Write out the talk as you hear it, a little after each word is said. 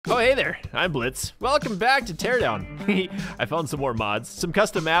Oh, hey there, I'm Blitz. Welcome back to Teardown. I found some more mods, some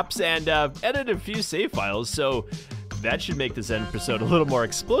custom maps, and edited a few save files, so that should make this episode a little more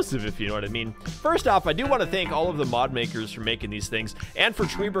explosive, if you know what I mean. First off, I do want to thank all of the mod makers for making these things, and for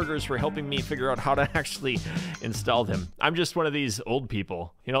Tweeburgers for helping me figure out how to actually install them. I'm just one of these old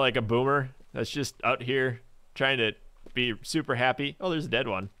people, you know, like a boomer that's just out here trying to be super happy. Oh, there's a dead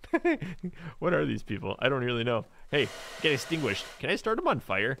one. What are these people? I don't really know. Hey, get extinguished. Can I start them on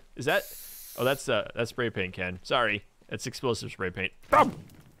fire? Is that? Oh, that's spray paint can. Sorry, that's explosive spray paint. Boom!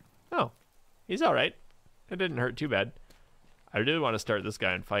 Oh, he's all right. It didn't hurt too bad. I really want to start this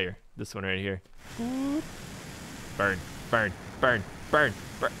guy on fire. This one right here. Burn, burn, burn, burn,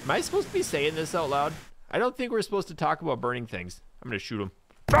 burn. Am I supposed to be saying this out loud? I don't think we're supposed to talk about burning things. I'm gonna shoot him.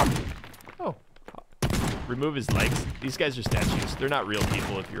 Oh. Remove his legs. These guys are statues. They're not real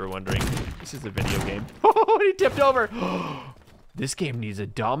people, if you were wondering. This is a video game. Oh, he tipped over. This game needs a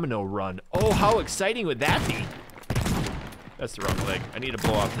domino run. Oh, how exciting would that be? That's the wrong leg. I need to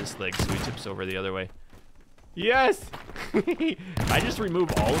blow off this leg so he tips over the other way. Yes! I just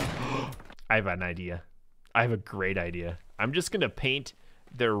remove all of... I have an idea. I have a great idea. I'm just gonna paint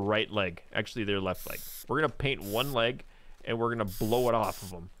their right leg. Actually, their left leg. We're gonna paint one leg and we're gonna blow it off of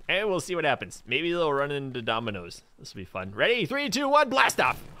them. And we'll see what happens. Maybe they'll run into dominoes. This will be fun. Ready? 3, 2, 1, blast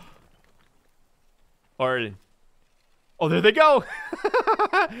off! Or... Oh, there they go!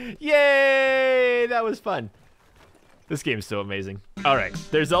 Yay! That was fun. This game's so amazing. All right,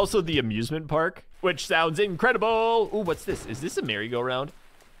 there's also the amusement park, which sounds incredible. Ooh, what's this? Is this a merry-go-round?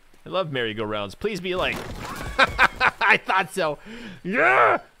 I love merry-go-rounds. Please be like... I thought so.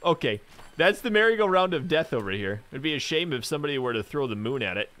 Yeah! Okay, that's the merry-go-round of death over here. It'd be a shame if somebody were to throw the moon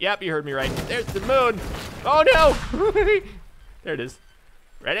at it. Yep, you heard me right. There's the moon. Oh, no! There it is.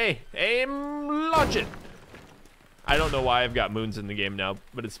 Ready? Aim, launch it. I don't know why I've got moons in the game now,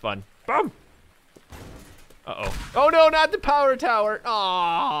 but it's fun. Boom! Uh-oh. Oh, no, not the power tower.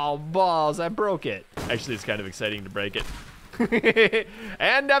 Oh, balls, I broke it. Actually, it's kind of exciting to break it.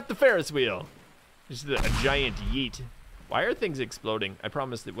 And up the Ferris wheel. Just a giant yeet. Why are things exploding? I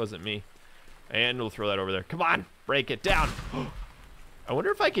promised it wasn't me. And we'll throw that over there. Come on, break it down. I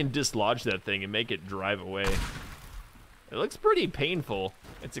wonder if I can dislodge that thing and make it drive away. It looks pretty painful.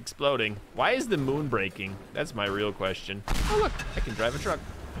 It's exploding. Why is the moon breaking? That's my real question. Oh, look, I can drive a truck.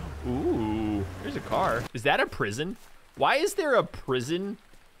 Ooh, there's a car. Is that a prison? Why is there a prison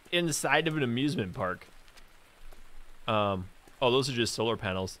inside of an amusement park? Oh, those are just solar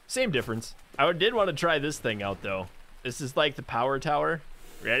panels. Same difference. I did want to try this thing out, though. This is like the power tower.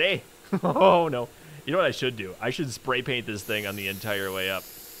 Ready? Oh, no. You know what I should do? I should spray paint this thing on the entire way up.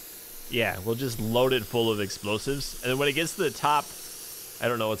 Yeah, we'll just load it full of explosives. And then when it gets to the top, I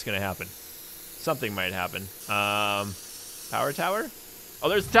don't know what's going to happen. Something might happen. Power tower? Oh,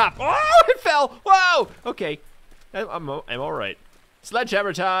 there's the top. Oh, it fell. Whoa. Okay. I'm all right.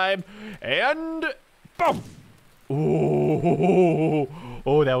 Sledgehammer time. And boom. Oh,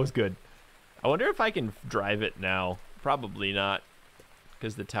 oh, that was good. I wonder if I can drive it now. Probably not,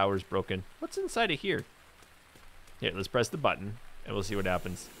 because the tower's broken. What's inside of here? Here, let's press the button, and we'll see what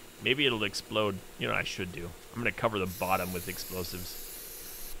happens. Maybe it'll explode. You know what I should do? I'm going to cover the bottom with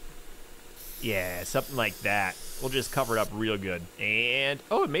explosives. Yeah, something like that. We'll just cover it up real good. And,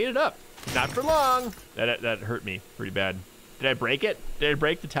 oh, it made it up. Not for long. That hurt me pretty bad. Did I break it? Did I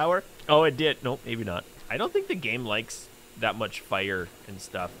break the tower? Oh, it did. Nope, maybe not. I don't think the game likes that much fire and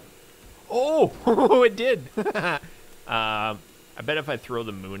stuff. Oh, it did. I bet if I throw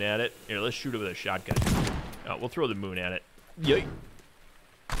the moon at it. Here, let's shoot it with a shotgun. Oh, we'll throw the moon at it. Yay.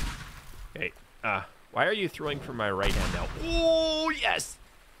 Okay. Why are you throwing from my right hand now? Oh, yes.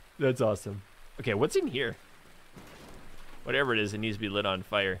 That's awesome. Okay, what's in here? Whatever it is, it needs to be lit on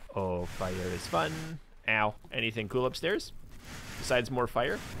fire. Oh, fire is fun. Ow. Anything cool upstairs? Besides more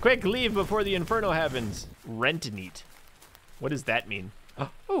fire? Quick, leave before the inferno happens. Rent and eat. What does that mean?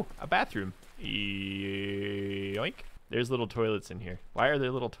 Oh, a bathroom. Yoink. There's little toilets in here. Why are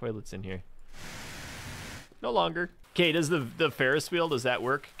there little toilets in here? No longer. Okay, does the Ferris wheel, does that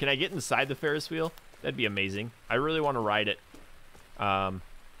work? Can I get inside the Ferris wheel? That'd be amazing. I really want to ride it.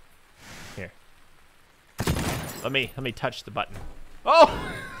 Here. Let me touch the button. Oh!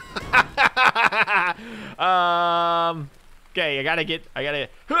 Okay, I gotta get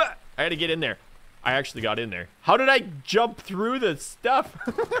in there. I actually got in there. How did I jump through the stuff?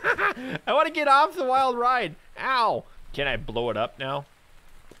 I want to get off the wild ride. Ow. Can I blow it up now?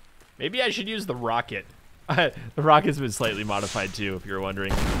 Maybe I should use the rocket. The rocket's been slightly modified too, if you're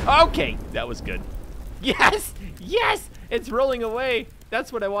wondering. Okay, that was good. Yes, yes, it's rolling away.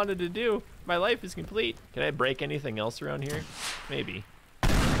 That's what I wanted to do. My life is complete. Can I break anything else around here? Maybe.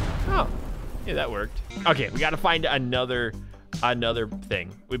 Yeah, that worked. Okay, we gotta find another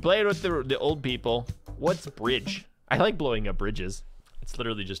thing. We played with the old people. What's bridge? I like blowing up bridges. It's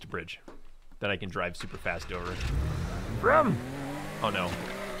literally just a bridge that I can drive super fast over. Vroom! Oh no.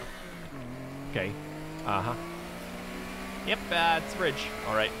 Okay. Uh-huh. Yep, it's a bridge.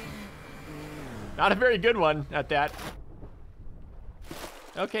 All right. Not a very good one at that.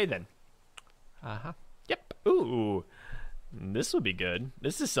 Okay then. Uh-huh. Yep. Ooh. This will be good.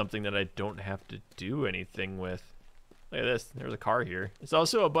 This is something that I don't have to do anything with. Look at this. There's a car here. There's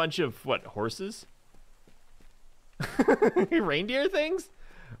also a bunch of, what, horses? Reindeer things?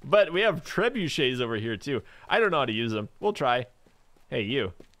 But we have trebuchets over here, too. I don't know how to use them. We'll try. Hey,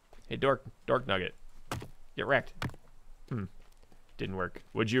 you. Hey, dork nugget. Get wrecked. Didn't work.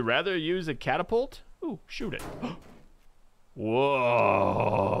 Would you rather use a catapult? Ooh, shoot it.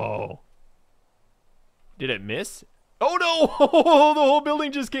 Whoa. Did it miss? Oh no! The whole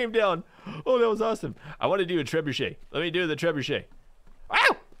building just came down. Oh, that was awesome. I want to do a trebuchet. Let me do the trebuchet.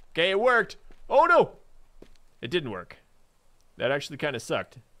 Ow! Okay, it worked. Oh no! It didn't work. That actually kind of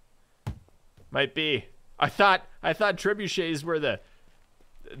sucked. Might be. I thought trebuchets were the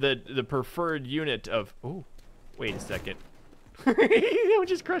preferred unit of. Oh, wait a second. We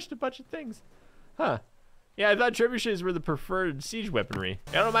just crushed a bunch of things. Huh. Yeah, I thought trebuchets were the preferred siege weaponry.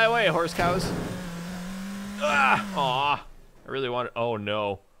 Out of my way, horse cows. Ah! Aw. I really want it. Oh,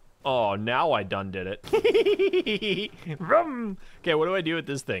 no. Oh, now I done did it. Vroom. Okay, what do I do with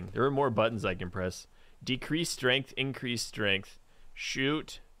this thing? There are more buttons I can press. Decrease strength, increase strength.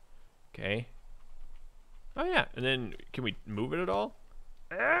 Shoot. Okay. Oh, yeah. And then, can we move it at all?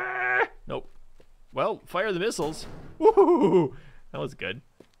 Ah! Nope. Well, fire the missiles. Woohoo! That was good.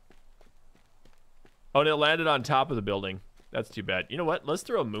 Oh, and it landed on top of the building. That's too bad. You know what? Let's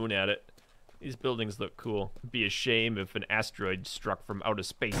throw a moon at it. These buildings look cool. It'd be a shame if an asteroid struck from outer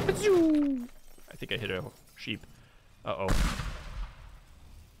space. I think I hit a sheep. Uh-oh.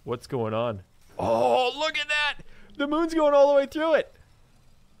 What's going on? Oh, look at that! The moon's going all the way through it.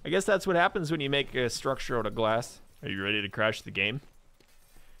 I guess that's what happens when you make a structure out of glass. Are you ready to crash the game?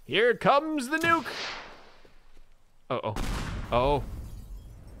 Here comes the nuke! Uh-oh. Oh.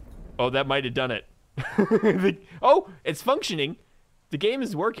 Oh, that might have done it. Oh, it's functioning. The game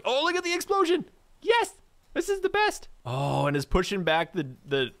is working. Oh, look at the explosion. Yes, this is the best. Oh, and it's pushing back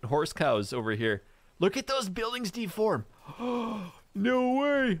the horse cows over here. Look at those buildings deform. Oh, no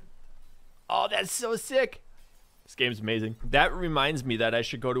way. Oh, that's so sick. This game's amazing. That reminds me that I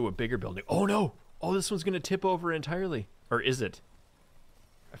should go to a bigger building. Oh, no. Oh, this one's going to tip over entirely. Or is it?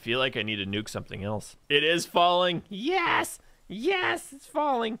 I feel like I need to nuke something else. It is falling. Yes. Yes, it's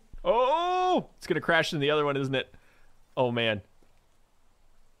falling. Oh, it's going to crash in the other one, isn't it? Oh, man.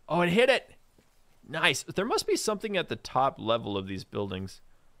 Oh, it hit it. Nice. There must be something at the top level of these buildings.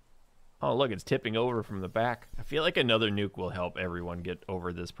 Oh, look, it's tipping over from the back. I feel like another nuke will help everyone get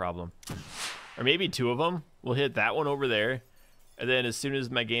over this problem. Or maybe two of them. We'll hit that one over there. And then as soon as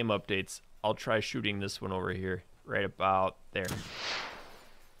my game updates, I'll try shooting this one over here. Right about there.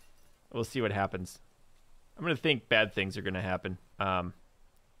 We'll see what happens. I'm going to think bad things are going to happen. The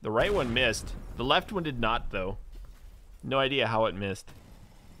right one missed. The left one did not, though. No idea how it missed.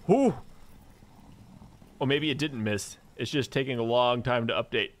 Whew. Well, maybe it didn't miss. It's just taking a long time to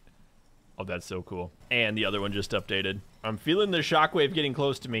update. Oh, that's so cool. And the other one just updated. I'm feeling the shockwave getting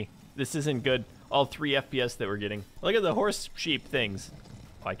close to me. This isn't good. All 3 FPS that we're getting. Look at the horse sheep things.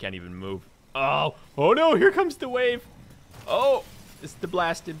 Oh, I can't even move. Oh. Oh, no. Here comes the wave. Oh. It's the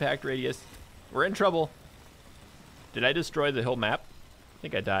blast impact radius. We're in trouble. Did I destroy the whole map? I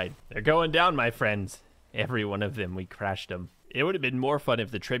think I died. They're going down, my friends. Every one of them. We crashed them. It would have been more fun if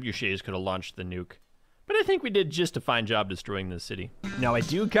the trebuchets could have launched the nuke. But I think we did just a fine job destroying this city. Now, I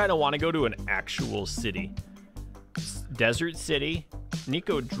do kind of want to go to an actual city. Desert City.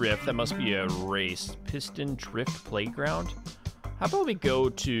 Nico Drift. That must be a race. Piston Drift Playground. How about we go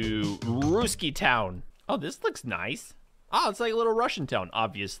to Ruski Town? Oh, this looks nice. Oh, it's like a little Russian town,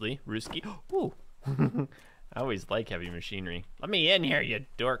 obviously. Ruski. Ooh. I always like heavy machinery. Let me in here, you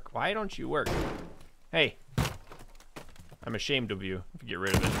dork. Why don't you work? Hey. I'm ashamed of you if you get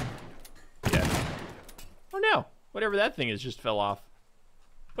rid of it. Yeah. Oh no. Whatever that thing is just fell off.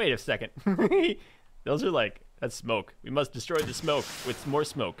 Wait a second. Those are like, that's smoke. We must destroy the smoke with more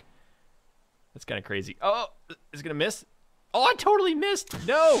smoke. That's kind of crazy. Oh, is it gonna miss? Oh, I totally missed.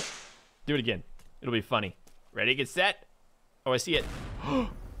 No. Do it again. It'll be funny. Ready, get set. Oh, I see it.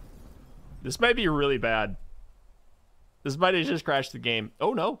 This might be really bad. This might have just crashed the game.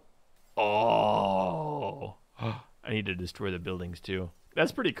 Oh, no. Oh. I need to destroy the buildings, too.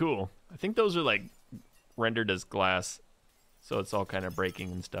 That's pretty cool. I think those are, like, rendered as glass. So it's all kind of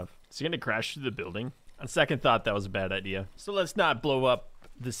breaking and stuff. Is he gonna crash through the building? On second thought, that was a bad idea. So let's not blow up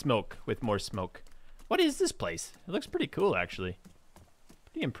the smoke with more smoke. What is this place? It looks pretty cool, actually.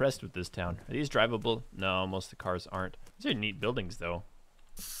 Pretty impressed with this town. Are these drivable? No, most of the cars aren't. These are neat buildings, though.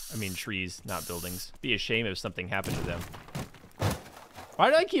 I mean, trees, not buildings. Be a shame if something happened to them. Why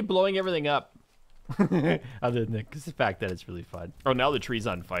do I keep blowing everything up? Other than the fact that it's really fun. Oh, now the tree's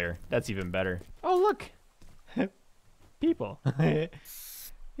on fire. That's even better. Oh, look. People.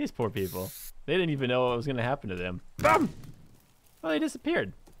 These poor people. They didn't even know what was going to happen to them. Boom! Well, they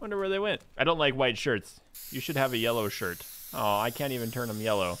disappeared. Wonder where they went. I don't like white shirts. You should have a yellow shirt. Oh, I can't even turn them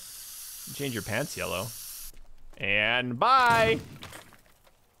yellow. Change your pants yellow. And bye!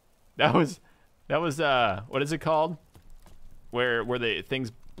 That was what is it called? Where the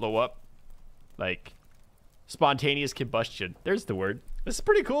things blow up? Like, spontaneous combustion. There's the word. This is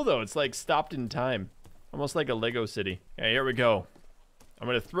pretty cool, though. It's like stopped in time. Almost like a Lego city. Okay, here we go. I'm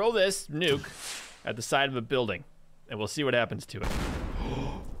gonna throw this nuke at the side of a building, and we'll see what happens to it.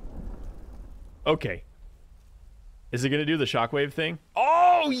 Okay. Is it gonna do the shockwave thing?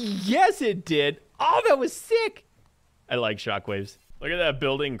 Oh, yes it did. Oh, that was sick. I like shockwaves. Look at that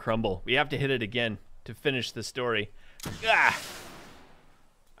building crumble. We have to hit it again to finish the story. Ah!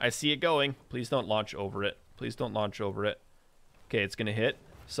 I see it going. Please don't launch over it. Please don't launch over it. Okay, it's gonna hit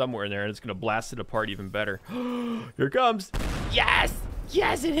somewhere in there, and it's gonna blast it apart even better. Here it comes. Yes!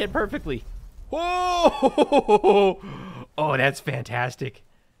 Yes, it hit perfectly. Oh, oh, that's fantastic.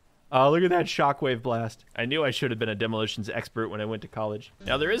 Look at that shockwave blast. I knew I should have been a demolitions expert when I went to college.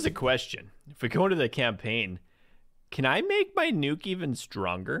 Now, there is a question. If we go into the campaign, can I make my nuke even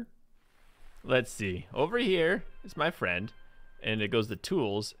stronger? Let's see. Over here is my friend, and it goes to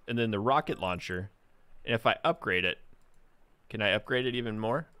tools, and then the rocket launcher. And if I upgrade it, can I upgrade it even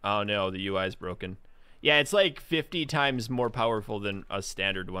more? Oh, no, the UI is broken. Yeah, it's like 50 times more powerful than a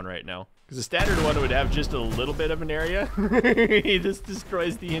standard one right now. Because a standard one would have just a little bit of an area. This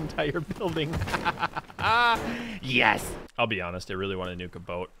destroys the entire building. Yes! I'll be honest, I really want to nuke a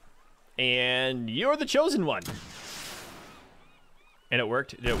boat. And you're the chosen one. And it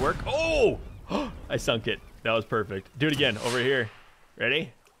worked. Did it work? Oh! I sunk it. That was perfect. Do it again, over here.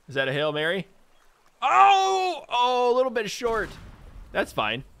 Ready? Is that a Hail Mary? Oh! Oh, a little bit short. That's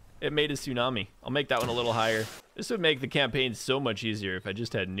fine. It made a tsunami. I'll make that one a little higher. This would make the campaign so much easier if I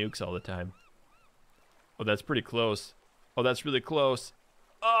just had nukes all the time. Oh, that's pretty close. Oh, that's really close.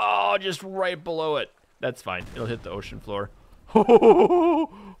 Oh, just right below it. That's fine. It'll hit the ocean floor. Oh,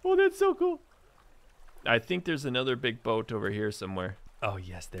 that's so cool. I think there's another big boat over here somewhere. Oh,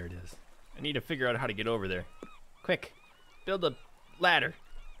 yes, there it is. I need to figure out how to get over there. Quick. Build a ladder.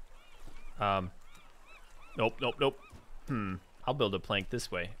 Nope, nope, nope. I'll build a plank this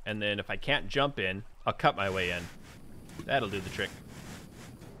way, and then if I can't jump in, I'll cut my way in. That'll do the trick.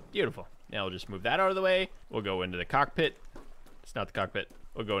 Beautiful. Now we'll just move that out of the way. We'll go into the cockpit. It's not the cockpit.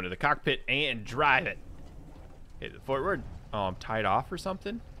 We'll go into the cockpit and drive it. Hit it forward. Oh, I'm tied off or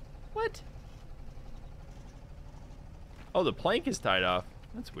something? What? Oh, the plank is tied off.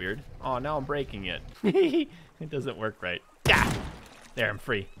 That's weird. Oh, now I'm breaking it. It doesn't work right. Ah! There, I'm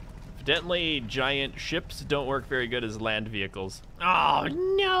free. Evidently, giant ships don't work very good as land vehicles. Oh,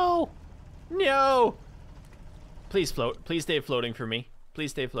 no! No! Please float. Please stay floating for me. Please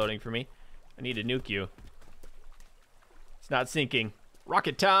stay floating for me. I need to nuke you. It's not sinking.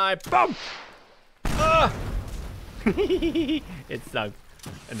 Rocket time! Boom! Ah! It sunk.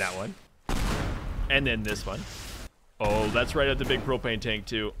 And that one. And then this one. Oh, that's right at the big propane tank,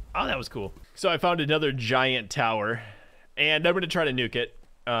 too. Oh, that was cool. So I found another giant tower. And I'm going to try to nuke it.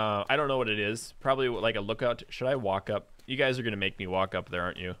 I don't know what it is. Probably like a lookout. Should I walk up? You guys are going to make me walk up there,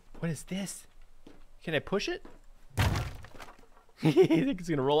 aren't you? What is this? Can I push it? You think it's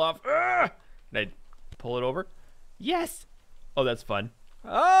going to roll off? Can I pull it over? Yes. Oh, that's fun.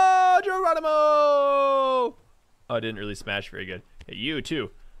 Oh, Geronimo! Oh, I didn't really smash very good. Hey, you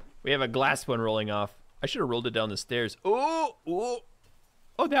too. We have a glass one rolling off. I should have rolled it down the stairs. Oh, oh.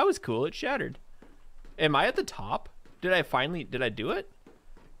 Oh, that was cool. It shattered. Am I at the top? Did I do it?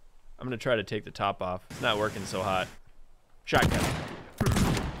 I'm going to try to take the top off. It's not working so hot. Shotgun.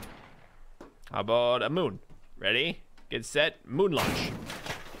 How about a moon? Ready? Get set. Moon launch.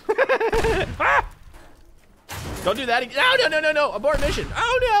 Ah! Don't do that again. No, no, no, no, no. Abort mission.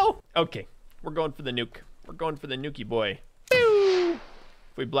 Oh, no. Okay. We're going for the nuke. We're going for the nukey boy. Pew!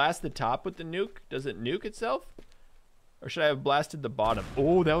 If we blast the top with the nuke, does it nuke itself? Or should I have blasted the bottom?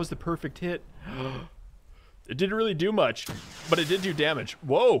 Oh, that was the perfect hit. It didn't really do much, but it did do damage.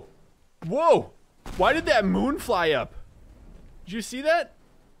 Whoa. Whoa. Why did that moon fly up? Did you see that?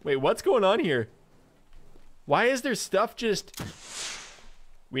 Wait, what's going on here? Why is there stuff just...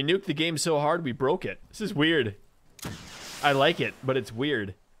 We nuked the game so hard we broke it. This is weird. I like it, but it's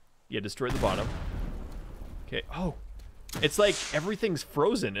weird. Yeah, destroyed the bottom. Okay, oh. It's like everything's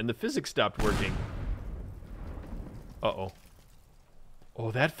frozen and the physics stopped working. Uh-oh.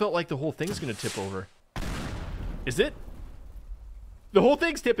 Oh, that felt like the whole thing's gonna tip over. Is it? The whole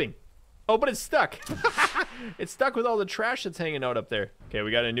thing's tipping. Oh, but it's stuck. It's stuck with all the trash that's hanging out up there. Okay,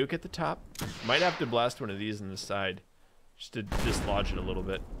 we got a nuke at the top. Might have to blast one of these in the side. Just to dislodge it a little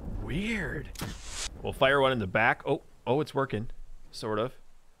bit. Weird. We'll fire one in the back. Oh, it's working. Sort of.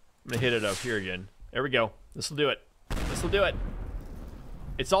 I'm gonna hit it up here again. There we go. This'll do it. This'll do it.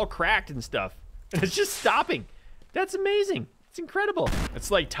 It's all cracked and stuff. It's just stopping. That's amazing. It's incredible.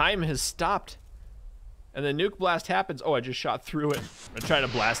 It's like time has stopped. And the nuke blast happens. Oh, I just shot through it. I'm trying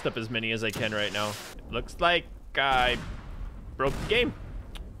to blast up as many as I can right now. It looks like I broke the game.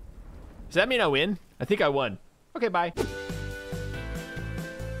 Does that mean I win? I think I won. Okay, bye.